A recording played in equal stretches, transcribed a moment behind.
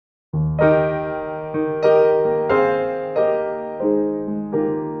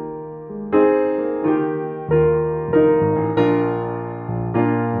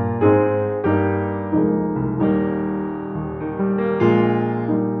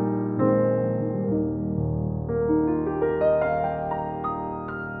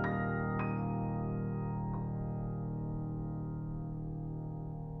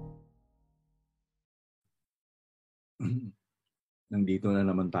Nandito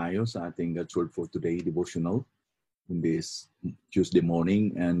na naman tayo sa ating God's Word for Today devotional in this Tuesday morning.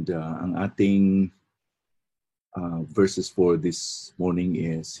 And ang ating verses for this morning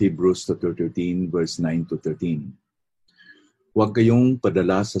is Hebrews 13, verse 9 to 13. Huwag kayong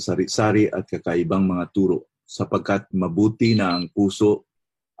padala sa sari-sari at kakaibang mga turo, sapagkat mabuti na ang puso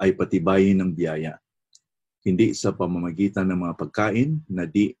ay patibayin ng biyaya, hindi sa pamamagitan ng mga pagkain na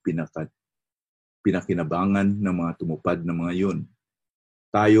di pinakinabangan ng mga tumupad ng mga yun.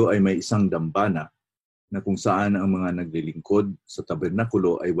 Tayo ay may isang dambana na kung saan ang mga naglilingkod sa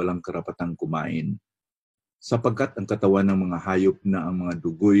tabernakulo ay walang karapatang kumain, sapagkat ang katawan ng mga hayop na ang mga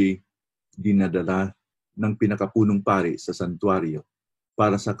dugoy dinadala ng pinakapunong pari sa santuaryo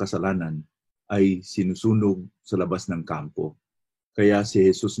para sa kasalanan ay sinusunog sa labas ng kampo. Kaya si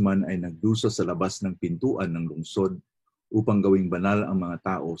Jesus man ay nagdusa sa labas ng pintuan ng lungsod upang gawing banal ang mga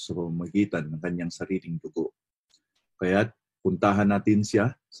tao sa pamamagitan ng kanyang sariling dugo. Kaya't puntahan natin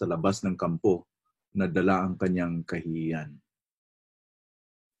siya sa labas ng kampo na dala ang kanyang kahihiyan.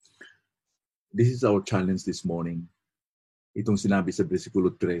 This is our challenge this morning. Itong sinabi sa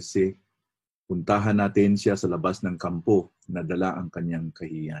versikulo 13, puntahan natin siya sa labas ng kampo na dala ang kanyang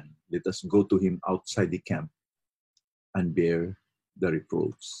kahihiyan. Let us go to him outside the camp and bear the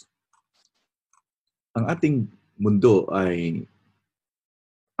reproach. Ang ating mundo ay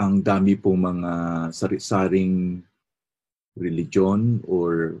ang dami pong mga sari-saring religion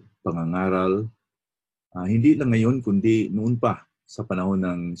or pangangaral. Hindi lang ngayon, kundi noon pa sa panahon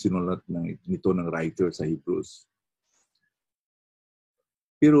ng sinulat nito ng writer sa Hebrews.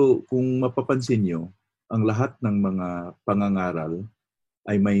 Pero kung mapapansin nyo, ang lahat ng mga pangangaral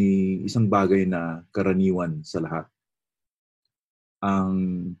ay may isang bagay na karaniwan sa lahat.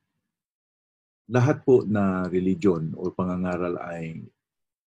 Ang lahat po na religion o pangangaral ay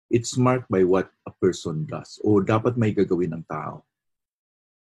it's marked by what a person does o dapat may gagawin ng tao.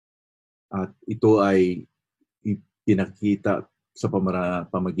 At ito ay pinakita sa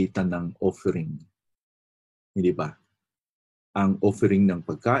pamagitan ng offering. Hindi ba? Ang offering ng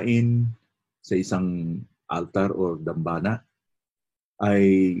pagkain sa isang altar o dambana ay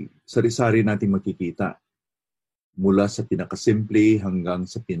sari-sari natin makikita mula sa pinakasimple hanggang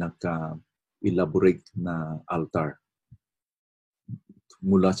sa pinaka-elaborate na altar.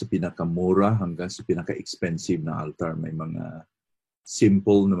 Mula sa pinakamura hanggang sa pinaka-expensive na altar. May mga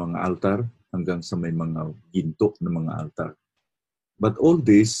simple na mga altar hanggang sa may mga ginto na mga altar. But all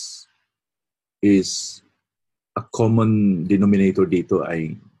this is a common denominator dito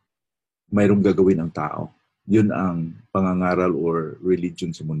ay mayroong gagawin ang tao. Yun ang pangangaral or religion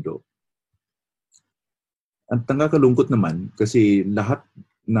sa mundo. Ang nakakalungkot naman kasi lahat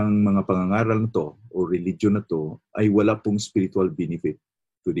ng mga pangangaral na to o religion na to ay wala pong spiritual benefit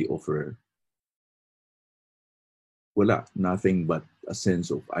to the offerer. Wala, nothing but a sense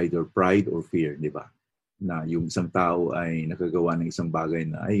of either pride or fear, di ba? Na yung isang tao ay nakagawa ng isang bagay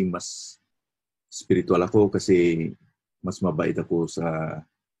na ay mas spiritual ako kasi mas mabait ako sa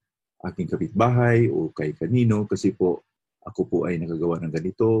aking kapitbahay o kay kanino kasi po ako po ay nakagawa ng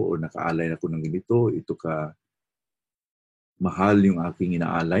ganito o nakaalay ako ng ganito, ito ka mahal yung aking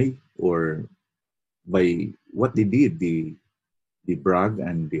inaalay or by what they did, they brag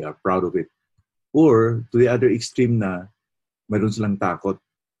and they are proud of it. Or to the other extreme na mayroon silang takot.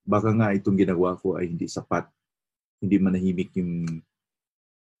 Baka nga itong ginagawa ko ay hindi sapat. Hindi manahimik yung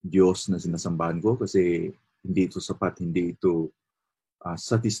Diyos na sinasambahan ko kasi hindi ito sapat, hindi ito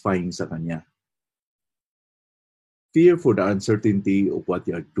satisfying sa Kanya. Fear for the uncertainty of what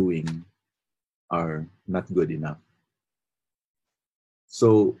you are doing are not good enough.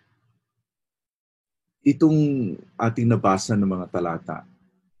 So, itong ating nabasa ng mga talata,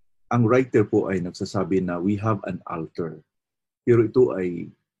 ang writer po ay nagsasabi na we have an altar. Pero ito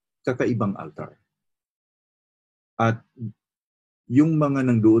ay kakaibang altar. At yung mga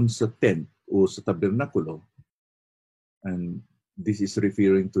nandoon sa tent o sa tabernakulo, and this is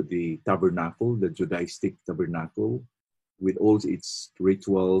referring to the tabernacle, the Judaistic tabernacle, with all its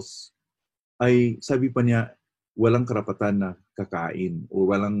rituals, ay sabi pa niya, walang karapatan na kakain o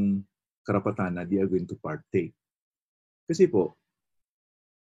walang karapatan na they are going to partake. Kasi po,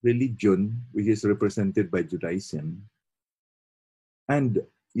 religion, which is represented by Judaism, and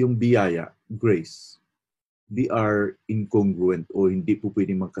yung biyaya, grace, they are incongruent o hindi po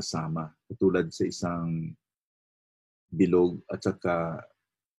pwedeng magkasama. Katulad sa isang bilog at saka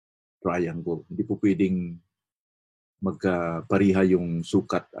triangle. Hindi po pwedeng magkapariha yung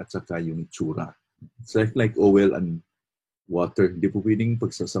sukat at saka yung itsura. It's like oil and water. Hindi po pwedeng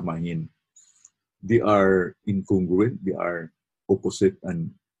pagsasamahin. They are incongruent, they are opposite,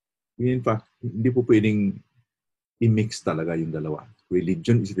 and in fact, hindi po pwedeng i-mix talaga yung dalawa.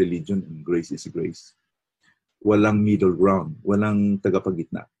 Religion is religion and grace is grace. Walang middle ground, walang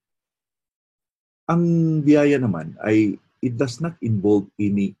tagapagitna. Ang biyaya naman ay it does not involve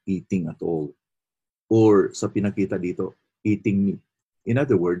any eating at all. Or sa pinakita dito, eating meat. In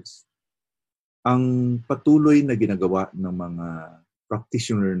other words, ang patuloy na ginagawa ng mga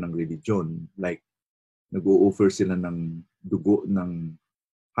practitioner ng religion, like nag-o-offer sila ng dugo ng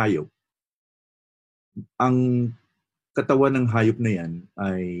hayop. Ang katawan ng hayop na yan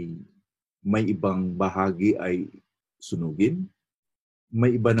ay may ibang bahagi ay sunugin,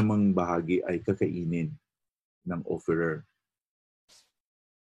 may iba namang bahagi ay kakainin ng offerer.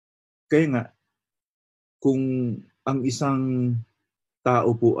 Kaya nga, kung ang isang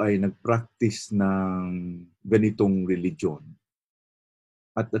tao po ay nag-practice ng ganitong religion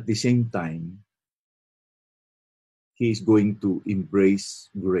at the same time, he is going to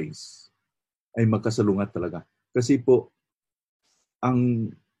embrace grace, ay magkasalungat talaga. Kasi po,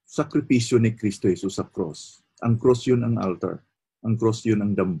 ang sakripisyo ni Kristo Jesus sa cross, ang cross yun ang altar, ang cross yun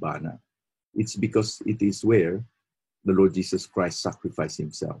ang dambana. It's because it is where the Lord Jesus Christ sacrificed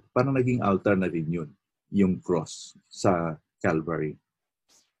Himself. Parang naging altar na rin yun, yung cross sa Calvary.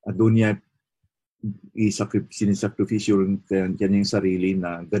 At doon niya sinisakripisyo rin kanyang sarili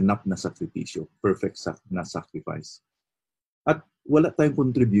na ganap na sakripisyo, perfect na sacrifice. At wala tayong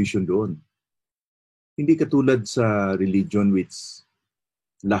contribution doon. Hindi katulad sa religion which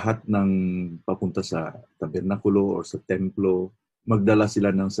lahat ng papunta sa tabernakulo or sa templo, magdala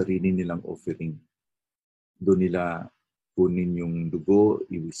sila ng sarili nilang offering. Doon nila kunin yung dugo,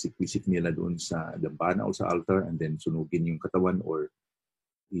 iwisik-wisik nila doon sa dambana o sa altar, and then sunugin yung katawan or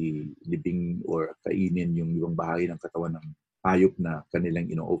ilibing or kainin yung ibang bahagi ng katawan ng hayop na kanilang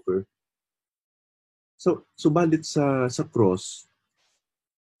ino-offer. So, subalit sa cross,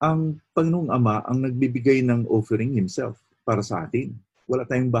 ang Panginoong Ama ang nagbibigay ng offering Himself para sa atin. Wala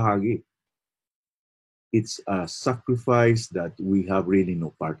tayong bahagi. It's a sacrifice that we have really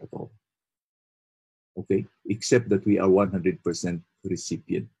no part at all. Okay? Except that we are 100%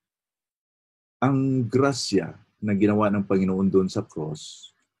 recipient. Ang grasya na ginawa ng Panginoon doon sa cross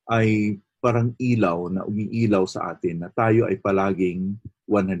ay parang ilaw na umiilaw sa atin na tayo ay palaging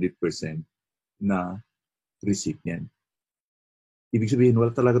 100% na recipient. Ibig sabihin,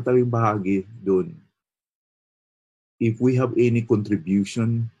 wala talaga tayong bahagi doon. If we have any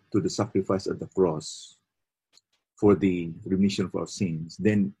contribution to the sacrifice at the cross for the remission of our sins,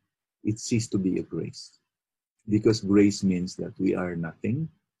 then it ceases to be a grace. Because grace means that we are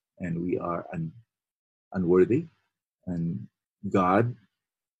nothing and we are unworthy. And God,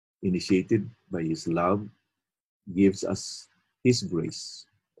 initiated by His love, gives us His grace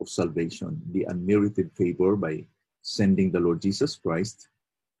of salvation, the unmerited favor by sending the Lord Jesus Christ,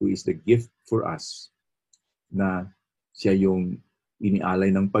 who is the gift for us, na siya yung inialay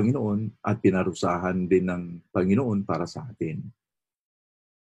ng Panginoon at pinarusahan din ng Panginoon para sa atin.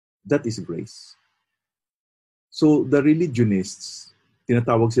 That is grace. So the religionists,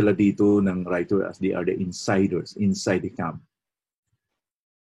 tinatawag sila dito ng writer as they are the insiders, inside the camp.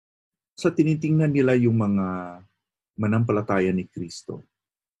 Sa tinitingnan nila yung mga manampalataya ni Kristo,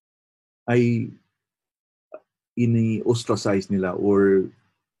 ay ini-ostracize nila or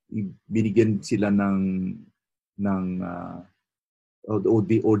binigyan sila or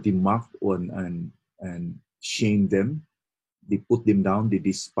they mocked on and shame them. They put them down, they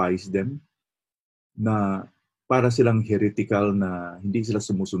despise them, na para silang heretical na hindi sila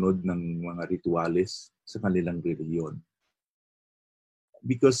sumusunod ng mga rituales sa kanilang reliyon.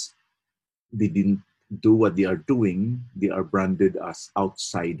 Because they didn't do what they are doing, they are branded as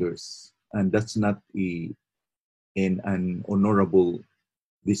outsiders. And that's not an honorable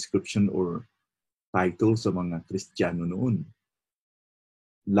description or title sa mga Kristiyano noon.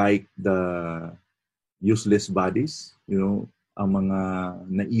 Like the useless bodies, ang mga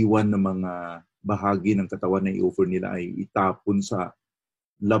naiwan na mga bahagi ng katawan na i-offer nila ay itapon sa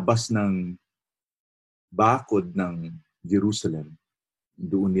labas ng bakod ng Jerusalem.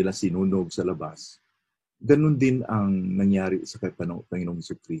 Doon nila sinunog sa labas. Ganon din ang nangyari sa Panginoong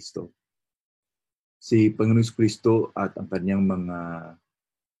Jesucristo. Si Panginoong Jesucristo at ang kanyang mga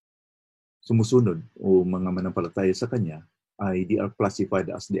sumusunod o mga manampalataya sa Kanya ay they are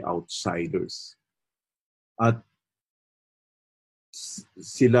classified as the outsiders. At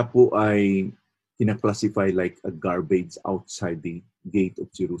sila po ay kina-classify like a garbage outside the gate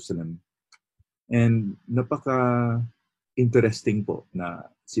of Jerusalem. And napaka-interesting po na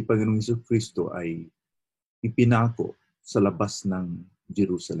si Panginoong Jesucristo ay ipinako sa labas ng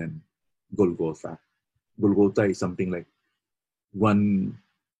Jerusalem, Golgotha. Golgotha is something like 1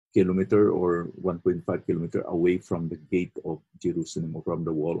 kilometer or 1.5 kilometer away from the gate of Jerusalem or from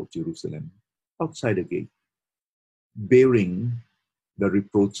the wall of Jerusalem, outside the gate, bearing the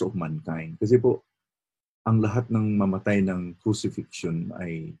reproach of mankind. Kasi po, ang lahat ng mamatay ng crucifixion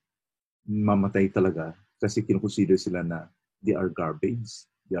ay mamatay talaga kasi kinukonsider sila na they are garbage,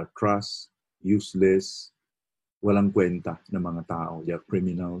 they are trash, useless, walang kwenta na mga tao, they are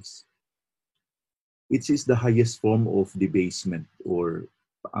criminals. It is the highest form of debasement or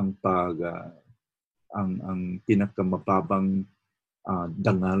ang pinakamababang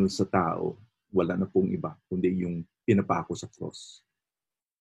dangal sa tao, wala na pong iba kundi yung pinapako sa cross.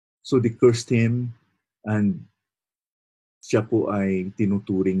 So they cursed him and siya po ay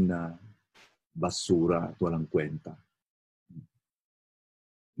tinuturing na basura at walang kwenta.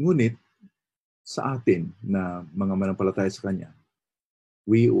 Ngunit sa atin na mga manampalataya sa Kanya,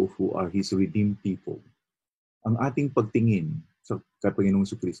 we who are His redeemed people, ang ating pagtingin sa Panginoong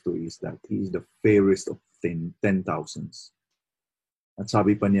Jesucristo is that He is the fairest of 10,000s. At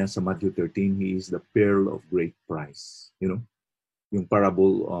sabi pa niya sa Matthew 13, He is the pearl of great price. You know, yung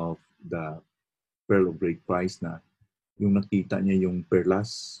parable of the pearl of great price na yung nakita niya yung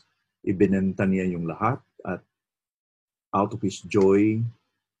perlas, ibinenta niya yung lahat at out of His joy,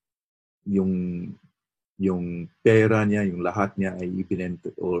 yung pera niya, yung lahat niya ay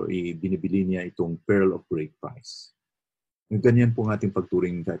ibinenta or binibili niya itong pearl of great price. Yung ganyan po ang ating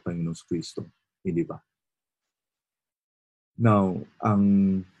pagturing kay Panginoong Kristo, hindi ba? Now, ang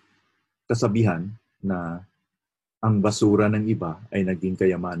kasabihan na ang basura ng iba ay naging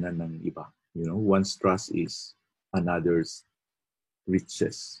kayamanan ng iba. You know, one's trust is another's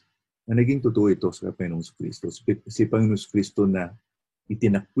riches. Na naging totoo ito sa Panginoong Kristo. Si Panginoong Kristo na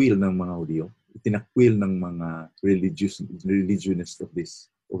itinakwil ng mga Hudyo, itinakwil ng mga religionists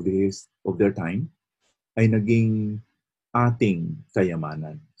of their time, ay naging ating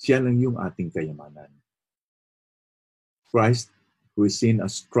kayamanan. Siya lang yung ating kayamanan. Christ, who is seen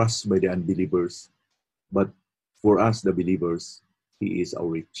as trust by the unbelievers, but for us, the believers, He is our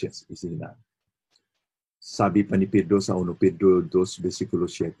riches. Is He not? Sabi pa ni Pedro sa 1 Pedro 2, versikulo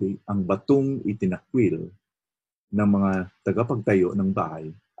 7, ang batong itinakwil ng mga tagapagtayo ng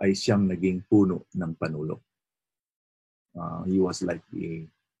bahay ay siyang naging puno ng panulo. He was like a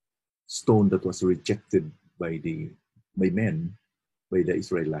stone that was rejected by men, by the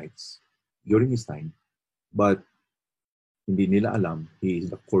Israelites during his time. But hindi nila alam, he is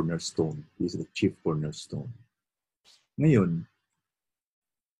the cornerstone. He is the chief cornerstone. Ngayon,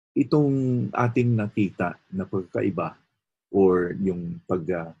 itong ating nakita na pagkaiba or yung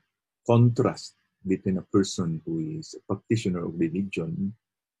pag-contrast between a person who is a practitioner of religion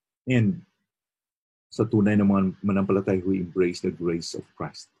and sa tunay na mga manampalataya who embrace the grace of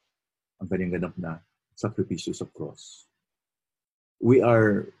Christ, ang kanyang ganap na sakripisyo sa cross. We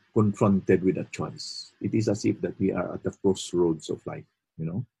are confronted with a choice. It is as if that we are at the crossroads of life. You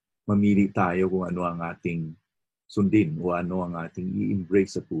know, mamili tayo kung ano ang ating sundin o ano ang ating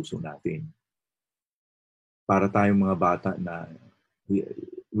i-embrace sa puso natin. Para tayong mga bata na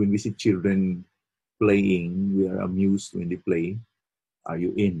when we see children playing, we are amused when they play. Are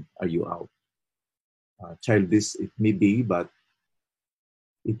you in? Are you out? Childish it may be, but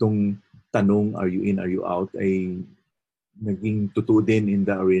itong tanong, are you in? Are you out? Ay naging totoo din in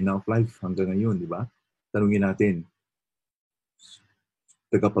the arena of life hanggang ngayon, di ba? Tanungin natin,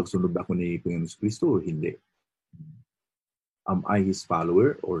 tagapagsunod ba ako ni Panginoon Kristo o hindi? Am I His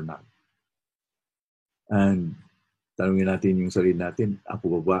follower or not? And tanungin natin yung sarili natin,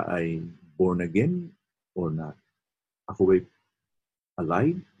 ako ba ay born again or not? Ako ba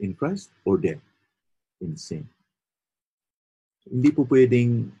alive in Christ or dead in sin? Hindi po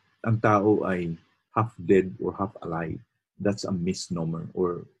pwedeng ang tao ay half dead or half alive. That's a misnomer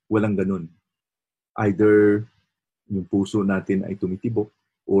or walang ganun. Either yung puso natin ay tumitibok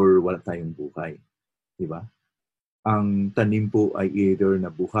or wala tayong buhay. Diba? Ang tanim po ay either na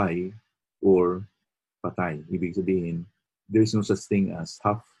buhay or patay. Ibig sabihin, there is no such thing as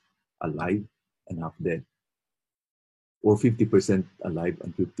half alive and half dead. Or 50% alive and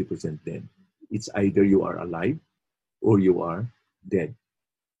 50% dead. It's either you are alive or you are dead.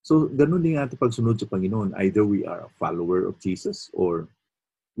 So, ganun din ating pagsunod sa Panginoon. Either we are a follower of Jesus or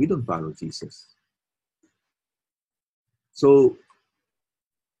we don't follow Jesus. So,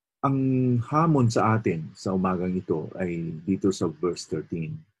 ang hamon sa atin sa umagang ito ay dito sa verse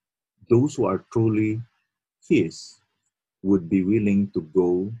 13. Those who are truly His would be willing to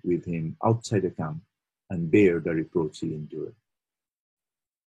go with Him outside the camp and bear the reproach He endured.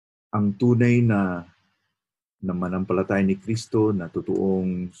 Ang tunay na manampalataya ni Kristo na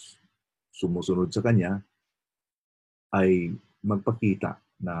totoong sumusunod sa Kanya ay magpakita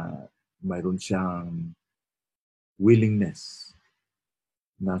na mayroon siyang willingness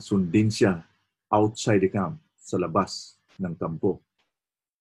na sundin siya outside the camp, sa labas ng kampo.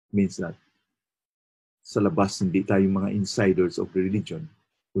 Means that sa labas, hindi tayo mga insiders of religion,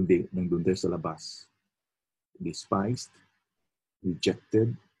 kundi nandun tayo sa labas. Despised,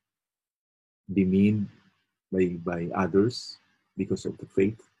 rejected, demeaned by others because of the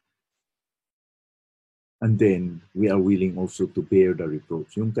faith. And then, we are willing also to bear the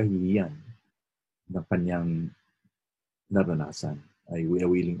reproach. Yung kahihiyan na kanyang naranasan, we are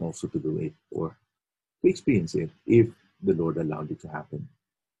willing also to do it or to experience it if the Lord allowed it to happen.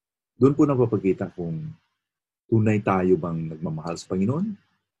 Doon po napapakita kung tunay tayo bang nagmamahal sa Panginoon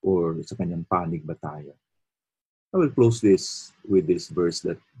or sa kanyang panig ba tayo. I will close this with this verse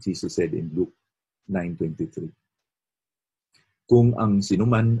that Jesus said in Luke 9:23. Kung ang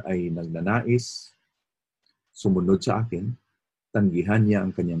sinuman ay nagnanais sumunod sa akin, tanggihan niya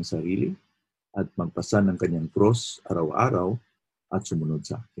ang kanyang sarili at magpasan ang kanyang cross araw-araw at sumunod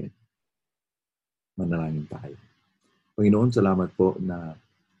sa akin. Manalangin tayo. Panginoon, salamat po na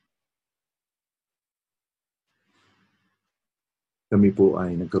kami po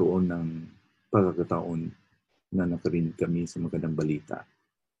ay nagkaroon ng pagkakataon na nakarinig kami sa magandang balita.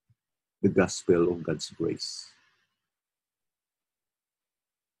 The gospel of God's grace.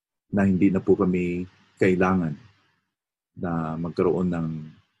 Na hindi na po kami kailangan na magkaroon ng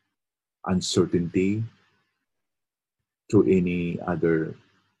uncertainty to any other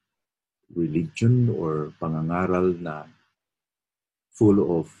religion or pangangaral na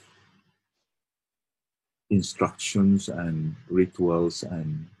full of instructions and rituals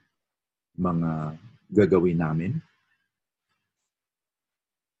and mga gagawin namin.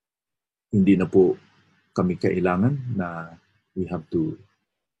 Hindi na po kami kailangan na we have to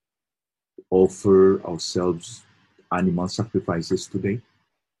offer ourselves animal sacrifices today,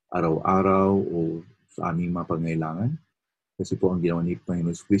 araw-araw o sa aming mga pangailangan. Kasi po ang ginawa ni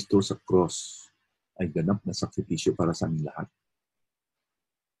Panginoon Kristo sa cross ay ganap na sakripisyo para sa aming lahat.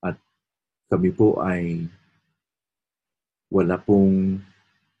 At kami po ay wala pong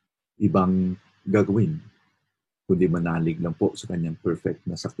ibang gagawin, kundi manalig lang po sa kanyang perfect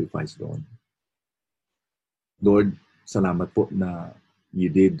na sacrifice doon. Lord, salamat po na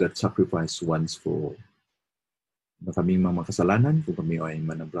you did that sacrifice once for all. Na kaming mga kasalanan, kung kami ay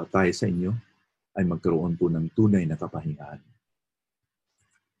mananampalataya sa inyo, ay magkaroon po ng tunay na kapahingahan.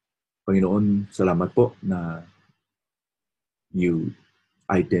 Panginoon, salamat po na you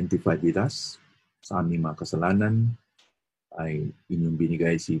identified with us sa aming mga kasalanan, ay inyong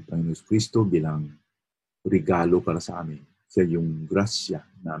binigay si Panginoon Kristo bilang regalo para sa amin. Siya yung grasya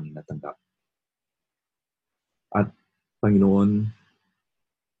na aming natanggap. At Panginoon,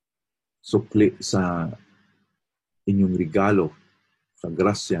 sukli sa inyong regalo, sa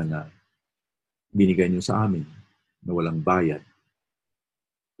grasya na binigay niyo sa amin na walang bayad.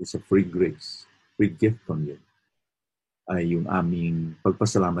 It's a free grace, free gift from you. Ay yung aming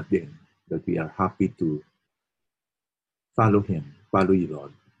pagpasalamat din that we are happy to follow Him, follow you,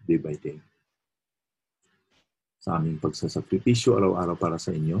 Lord, day by day. Sa aming pagsasakripisyo araw-araw para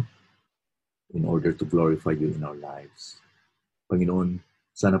sa inyo in order to glorify you in our lives. Panginoon,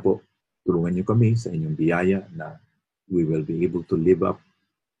 sana po tulungan niyo kami sa inyong biyaya na we will be able to live up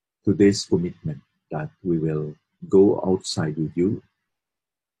to this commitment that we will go outside with you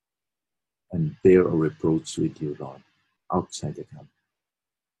and bear a reproach with you, Lord, outside the camp.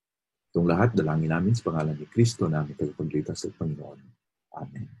 Itong lahat, dalangin namin sa pangalan ni Kristo na aming tagapagligtas at Panginoon.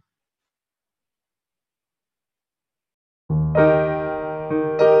 Amen.